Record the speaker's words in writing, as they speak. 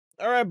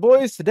All right,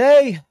 boys.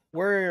 Today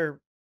we're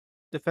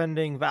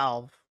defending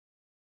Valve,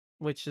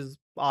 which is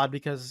odd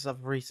because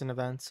of recent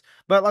events.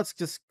 But let's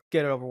just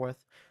get it over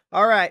with.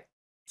 All right.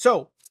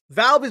 So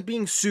Valve is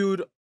being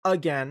sued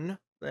again.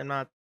 And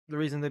not the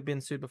reason they've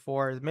been sued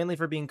before is mainly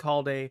for being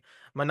called a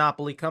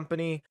monopoly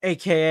company,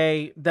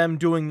 aka them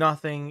doing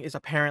nothing is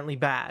apparently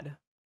bad.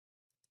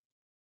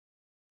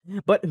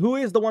 But who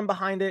is the one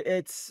behind it?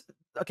 It's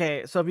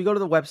okay. So if you go to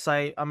the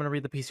website, I'm going to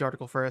read the PC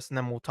article first and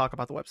then we'll talk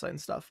about the website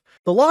and stuff.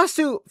 The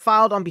lawsuit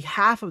filed on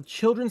behalf of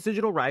Children's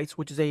Digital Rights,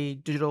 which is a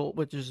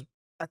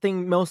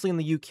thing mostly in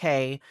the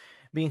UK,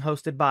 being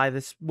hosted by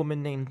this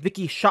woman named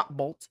Vicky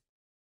Shotbolt,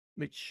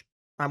 which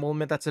I will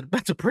admit that's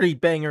a pretty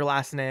banger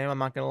last name, I'm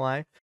not going to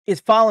lie,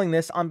 is filing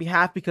this on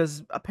behalf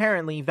because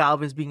apparently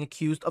Valve is being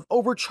accused of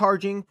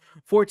overcharging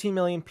 14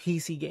 million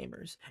PC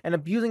gamers and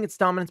abusing its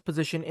dominance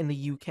position in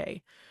the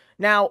UK.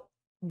 Now,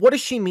 what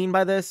does she mean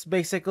by this?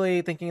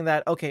 Basically, thinking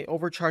that, okay,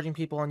 overcharging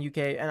people on UK,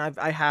 and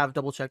I have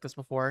double checked this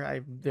before,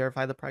 I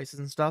verified the prices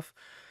and stuff,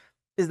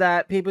 is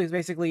that people is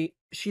basically,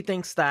 she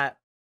thinks that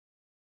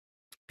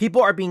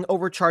people are being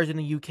overcharged in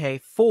the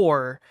UK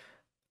for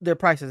their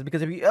prices,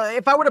 because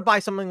if I were to buy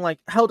something like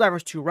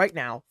Helldivers 2 right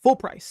now, full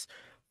price,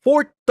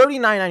 for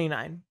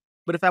 £39.99,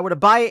 but if I were to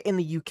buy it in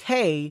the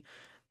UK,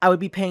 I would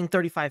be paying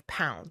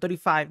 £35.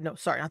 35, no,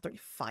 sorry, not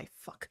 35,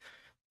 fuck.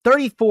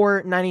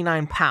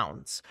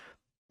 £34.99.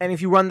 And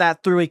if you run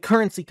that through a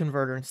currency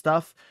converter and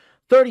stuff,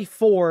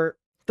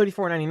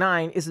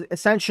 $34.99 is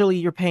essentially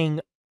you're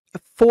paying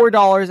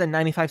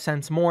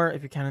 $4.95 more,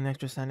 if you're counting an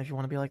extra cent, if you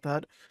want to be like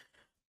that.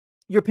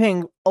 You're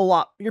paying a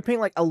lot. You're paying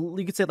like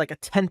you could say like a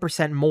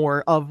 10%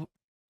 more of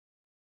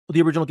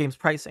the original game's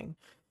pricing.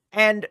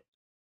 And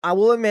I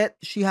will admit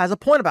she has a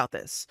point about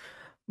this.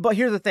 But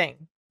here's the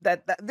thing,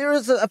 that there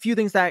is a few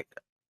things that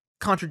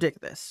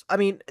contradict this. I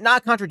mean,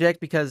 not contradict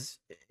because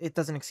it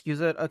doesn't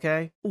excuse it,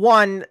 okay?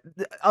 One,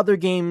 other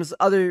games,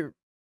 other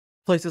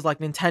places like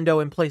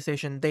Nintendo and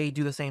PlayStation, they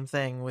do the same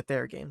thing with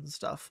their games and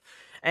stuff.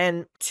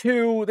 And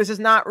two, this is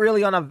not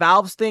really on a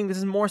Valve's thing. This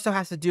is more so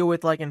has to do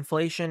with like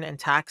inflation and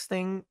tax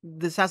thing.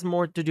 This has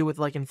more to do with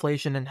like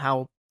inflation and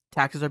how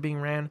taxes are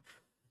being ran.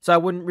 So I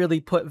wouldn't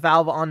really put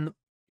Valve on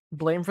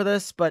blame for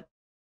this, but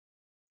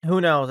who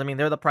knows? I mean,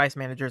 they're the price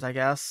managers, I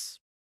guess.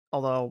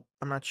 Although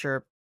I'm not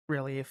sure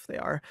really if they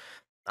are.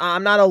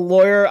 I'm not a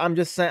lawyer. I'm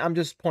just saying. I'm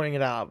just pointing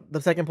it out. The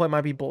second point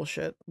might be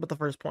bullshit, but the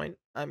first point,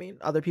 I mean,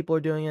 other people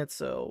are doing it,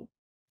 so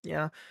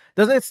yeah. It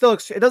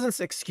doesn't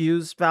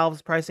excuse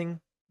Valve's pricing,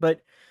 but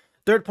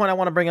third point I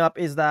want to bring up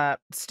is that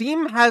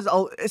Steam is,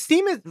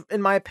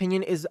 in my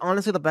opinion, is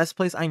honestly the best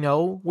place I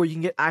know where you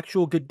can get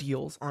actual good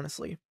deals.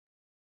 Honestly,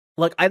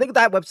 like, I think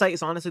that website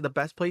is honestly the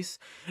best place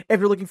if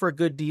you're looking for a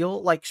good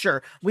deal. Like,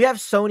 sure, we have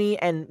Sony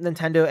and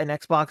Nintendo and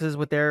Xboxes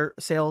with their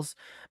sales,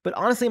 but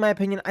honestly, in my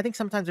opinion, I think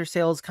sometimes their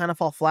sales kind of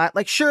fall flat.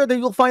 Like, sure,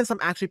 you'll find some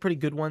actually pretty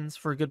good ones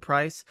for a good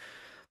price,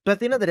 but at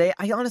the end of the day,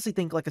 I honestly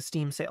think like a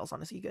Steam sale is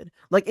honestly good.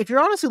 Like, if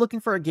you're honestly looking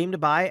for a game to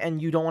buy and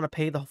you don't want to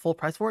pay the full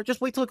price for it, just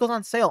wait till it goes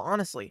on sale,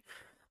 honestly.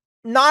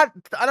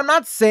 I'm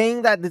not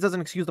saying that this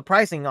doesn't excuse the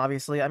pricing,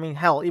 obviously. I mean,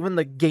 hell, even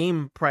the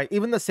game price,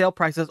 even the sale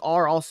prices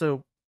are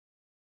also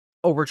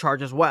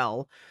overcharge as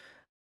well.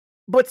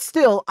 But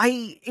still,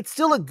 it's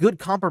still a good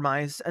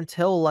compromise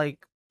until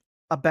like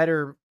a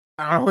better,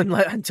 I don't know,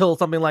 until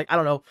something like, I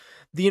don't know,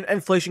 the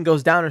inflation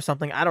goes down or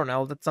something. I don't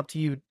know. That's up to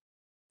you.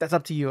 That's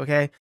up to you,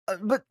 okay?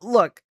 But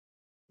look,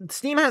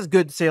 Steam has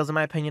good sales in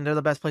my opinion. They're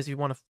the best place if you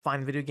want to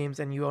find video games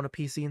and you own a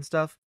PC and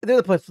stuff. They're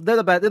the place.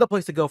 They're the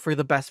place to go for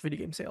the best video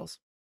game sales.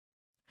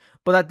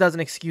 But that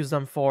doesn't excuse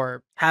them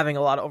for having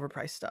a lot of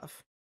overpriced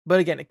stuff. But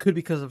again, it could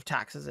be because of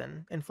taxes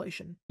and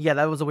inflation. Yeah,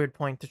 that was a weird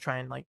point to try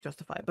and like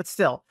justify. But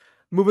still,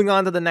 moving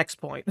on to the next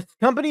point.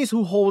 Companies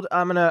who hold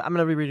I'm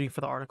gonna be reading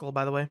for the article,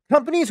 by the way.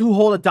 Companies who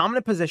hold a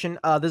dominant position,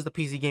 this is the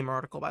PC Gamer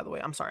article, by the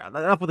way. I'm sorry,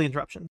 enough with the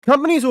interruption.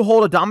 Companies who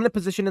hold a dominant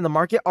position in the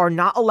market are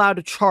not allowed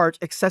to charge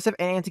excessive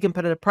and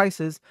anti-competitive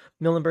prices,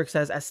 Millenberg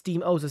says at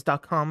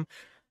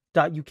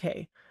steamoses.com.uk.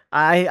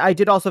 I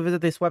did also visit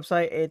this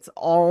website. It's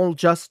all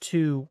just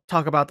to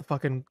talk about the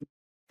fucking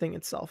thing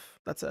itself.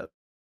 That's it.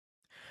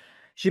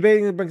 She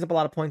basically brings up a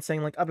lot of points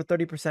saying like up to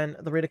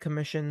 30%, the rate of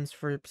commissions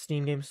for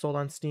Steam games sold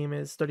on Steam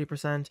is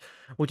 30%,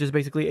 which is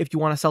basically if you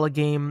want to sell a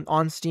game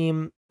on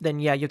Steam, then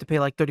yeah, you have to pay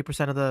like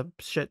 30% of the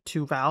shit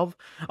to Valve.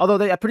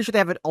 Although I'm pretty sure they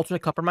have an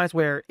alternate compromise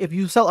where if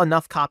you sell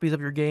enough copies of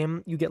your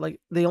game, you get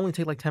like, they only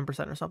take like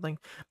 10% or something.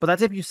 But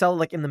that's if you sell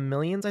like in the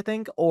millions, I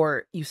think,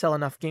 or you sell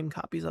enough game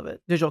copies of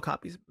it, digital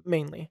copies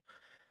mainly.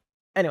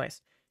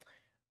 Anyways,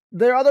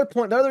 there are other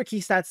key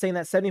stats saying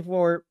that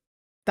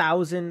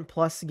 74,000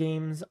 plus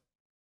games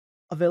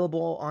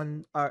available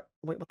on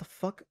wait, what the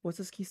fuck? What's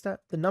this key stat?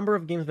 The number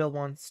of games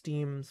available on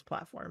Steam's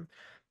platform.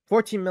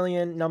 14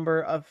 million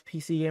number of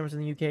PC gamers in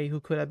the UK who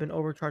could have been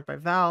overcharged by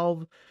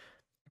Valve.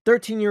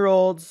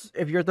 13-year-olds,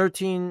 if you're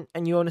 13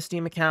 and you own a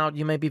Steam account,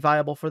 you may be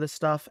viable for this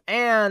stuff.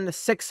 And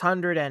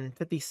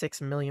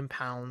 656 million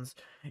pounds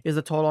is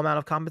the total amount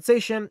of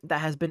compensation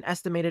that has been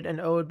estimated and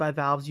owed by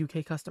Valve's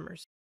UK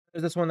customers.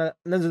 There's this one that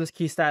there's this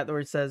key stat where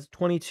it says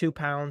 22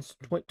 pounds,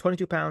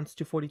 22 pounds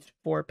to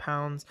 44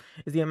 pounds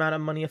is the amount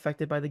of money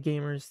affected by the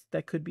gamers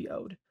that could be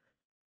owed.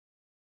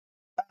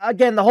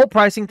 Again, the whole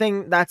pricing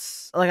thing,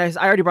 that's like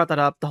I already brought that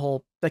up. The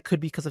whole that could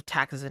be because of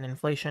taxes and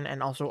inflation,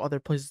 and also other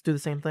places do the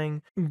same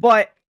thing.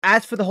 But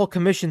as for the whole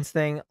commissions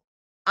thing,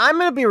 I'm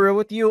gonna be real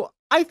with you.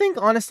 I think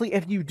honestly,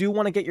 if you do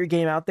want to get your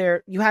game out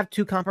there, you have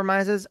two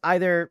compromises: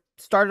 either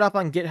start it up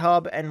on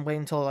GitHub and wait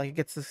until like it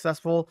gets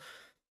successful,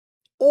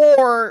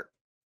 or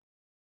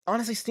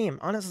honestly, Steam.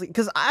 Honestly,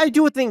 because I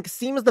do think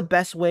Steam is the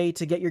best way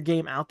to get your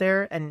game out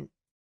there and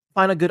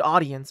find a good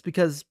audience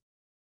because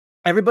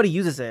everybody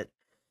uses it.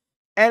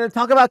 And to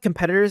talk about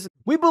competitors,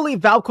 we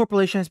believe Valve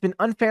Corporation has been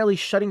unfairly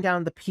shutting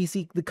down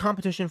the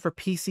competition for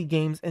PC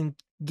games and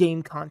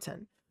game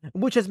content,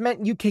 which has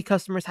meant UK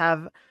customers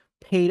have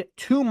paid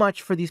too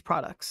much for these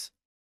products.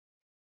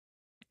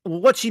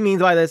 What she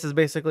means by this is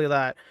basically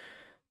that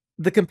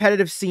the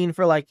competitive scene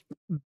for like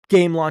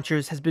game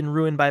launchers has been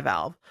ruined by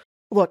Valve.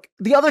 Look,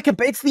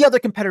 it's the other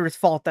competitor's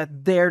fault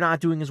that they're not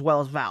doing as well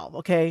as Valve,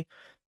 okay?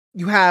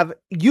 You have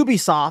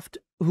Ubisoft,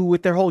 who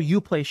with their whole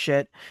Uplay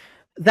shit,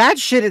 that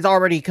shit is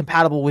already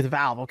compatible with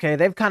Valve, okay?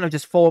 They've kind of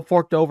just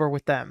forked over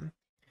with them.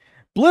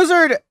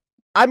 Blizzard,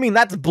 I mean,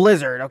 that's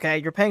Blizzard, okay?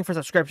 You're paying for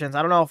subscriptions.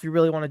 I don't know if you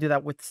really want to do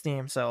that with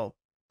Steam, so...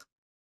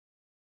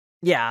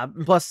 Yeah,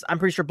 plus, I'm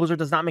pretty sure Blizzard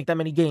does not make that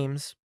many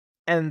games,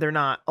 and they're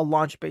not a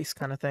launch-based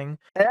kind of thing.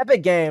 And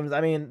Epic Games,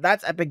 I mean,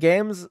 that's Epic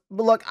Games.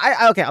 But look,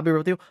 okay, I'll be real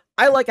with you.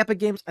 I like Epic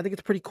Games. I think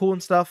it's pretty cool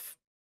and stuff.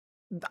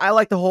 I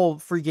like the whole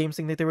free games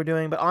thing that they were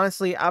doing, but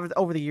honestly,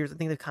 over the years, I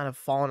think they've kind of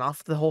fallen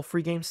off the whole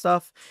free game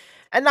stuff.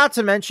 And not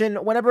to mention,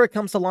 whenever it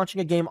comes to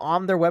launching a game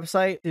on their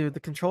website, dude, the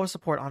controller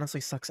support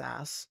honestly sucks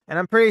ass. And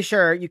I'm pretty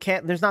sure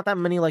there's not that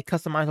many like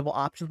customizable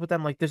options with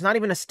them. Like, there's not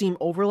even a Steam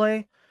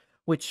overlay,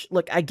 which,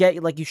 look, I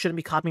get, like, you shouldn't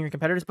be copying your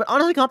competitors, but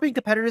honestly, copying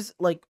competitors,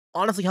 like,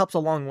 honestly helps a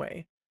long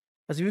way.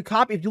 Because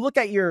if you look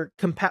at your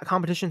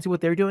competition, see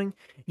what they're doing,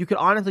 you could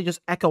honestly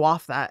just echo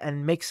off that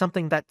and make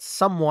something that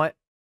somewhat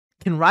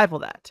can rival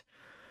that.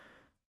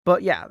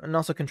 But yeah, and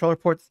also controller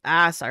ports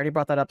ass. I already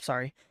brought that up,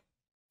 sorry.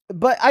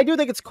 But I do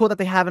think it's cool that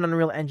they have an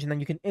Unreal Engine that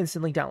you can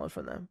instantly download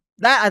from them.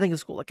 That I think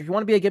is cool. Like, if you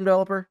want to be a game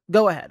developer,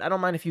 go ahead. I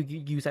don't mind if you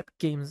use Epic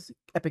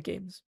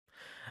Games.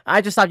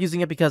 I just stopped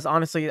using it because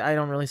honestly, I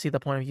don't really see the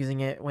point of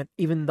using it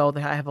even though I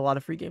have a lot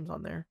of free games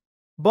on there.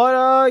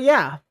 But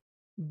yeah,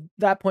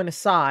 that point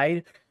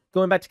aside,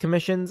 going back to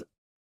commissions,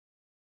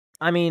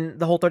 I mean,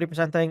 the whole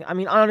 30% thing, I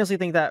mean, I honestly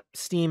think that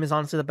Steam is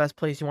honestly the best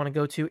place you want to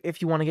go to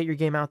if you want to get your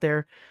game out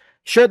there.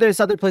 Sure, there's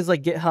other places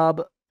like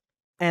GitHub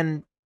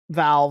and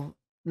Valve,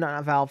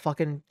 not Valve,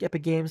 fucking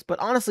Epic Games, but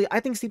honestly, I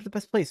think Steam's the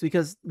best place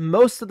because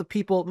most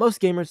PC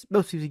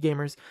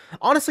gamers,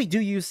 honestly do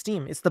use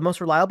Steam. It's the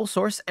most reliable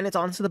source, and it's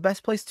honestly the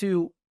best place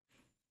to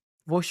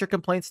voice your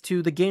complaints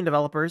to the game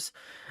developers,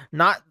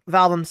 not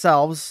Valve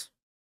themselves.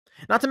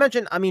 Not to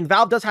mention, I mean,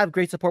 Valve does have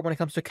great support when it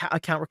comes to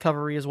account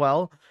recovery as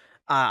well.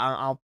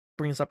 I'll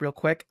bring this up real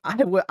quick.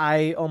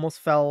 I almost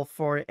fell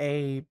for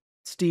a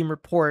Steam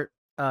report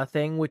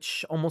thing,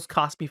 which almost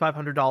cost me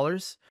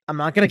 $500. I'm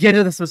not gonna get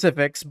into the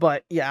specifics,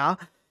 but yeah.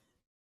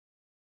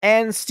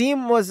 And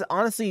Steam was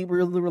honestly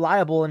really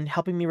reliable in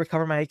helping me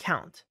recover my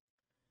account.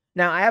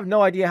 Now, I have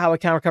no idea how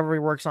account recovery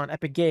works on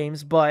Epic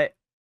Games, but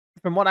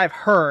from what I've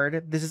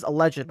heard, this is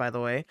alleged, by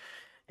the way,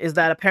 is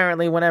that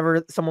apparently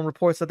whenever someone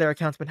reports that their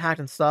account's been hacked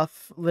and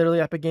stuff,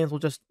 literally Epic Games will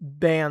just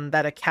ban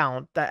that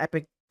account,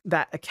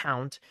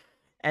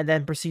 and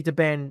then proceed to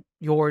ban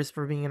yours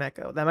for being an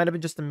echo. That might have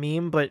been just a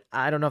meme, but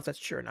I don't know if that's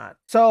true or not.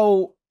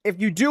 So if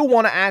you do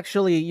want to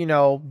actually, you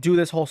know, do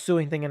this whole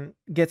suing thing and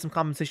get some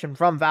compensation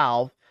from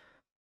Valve,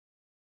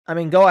 I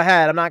mean, go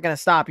ahead. I'm not going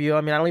to stop you.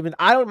 I mean,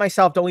 I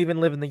myself don't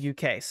even live in the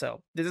UK.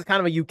 So this is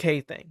kind of a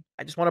UK thing.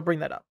 I just want to bring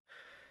that up.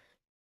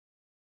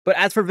 But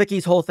as for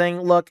Vicky's whole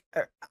thing, look,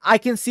 I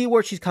can see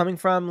where she's coming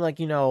from. Like,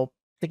 you know,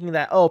 thinking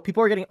that, oh,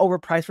 people are getting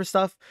overpriced for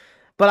stuff.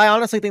 But I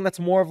honestly think that's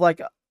more of like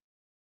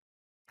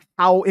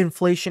how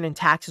inflation and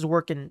taxes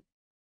work in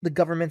the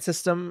government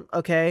system,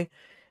 okay?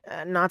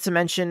 Not to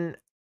mention,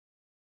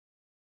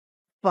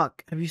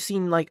 fuck, have you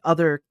seen, like,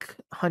 other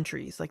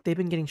countries? Like, they've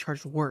been getting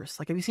charged worse.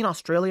 Like, have you seen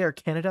Australia or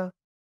Canada?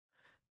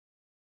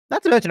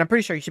 Not to mention, I'm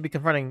pretty sure you should be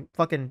confronting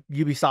fucking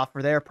Ubisoft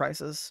for their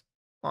prices,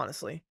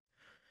 honestly.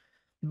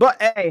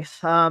 But, hey,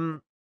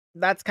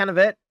 that's kind of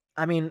it.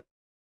 I mean,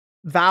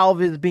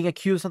 Valve is being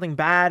accused of something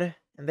bad,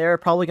 and they're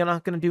probably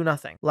not gonna do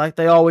nothing, like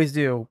they always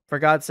do. For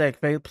God's sake,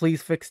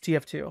 please fix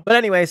TF2. But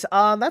anyways,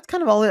 that's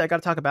kind of all I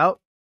gotta talk about.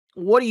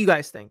 What do you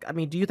guys think? I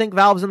mean, do you think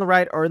Valve's in the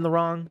right or in the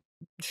wrong?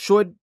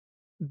 Should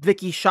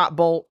Vicky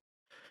Shotbolt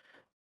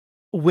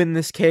win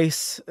this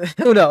case?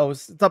 Who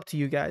knows? It's up to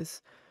you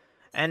guys.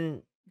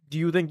 And do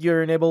you think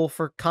you're enabled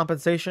for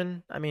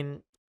compensation? I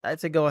mean, I'd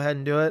say go ahead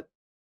and do it.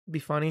 Be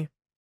funny.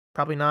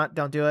 Probably not.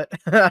 Don't do it.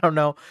 I don't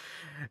know.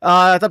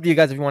 It's up to you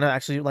guys if you want to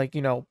actually, like,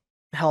 you know,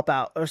 help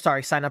out, or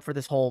sorry, sign up for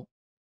this whole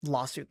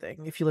lawsuit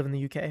thing if you live in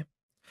the UK.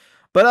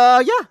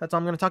 But yeah, that's all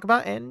I'm going to talk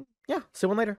about, and yeah, see you later.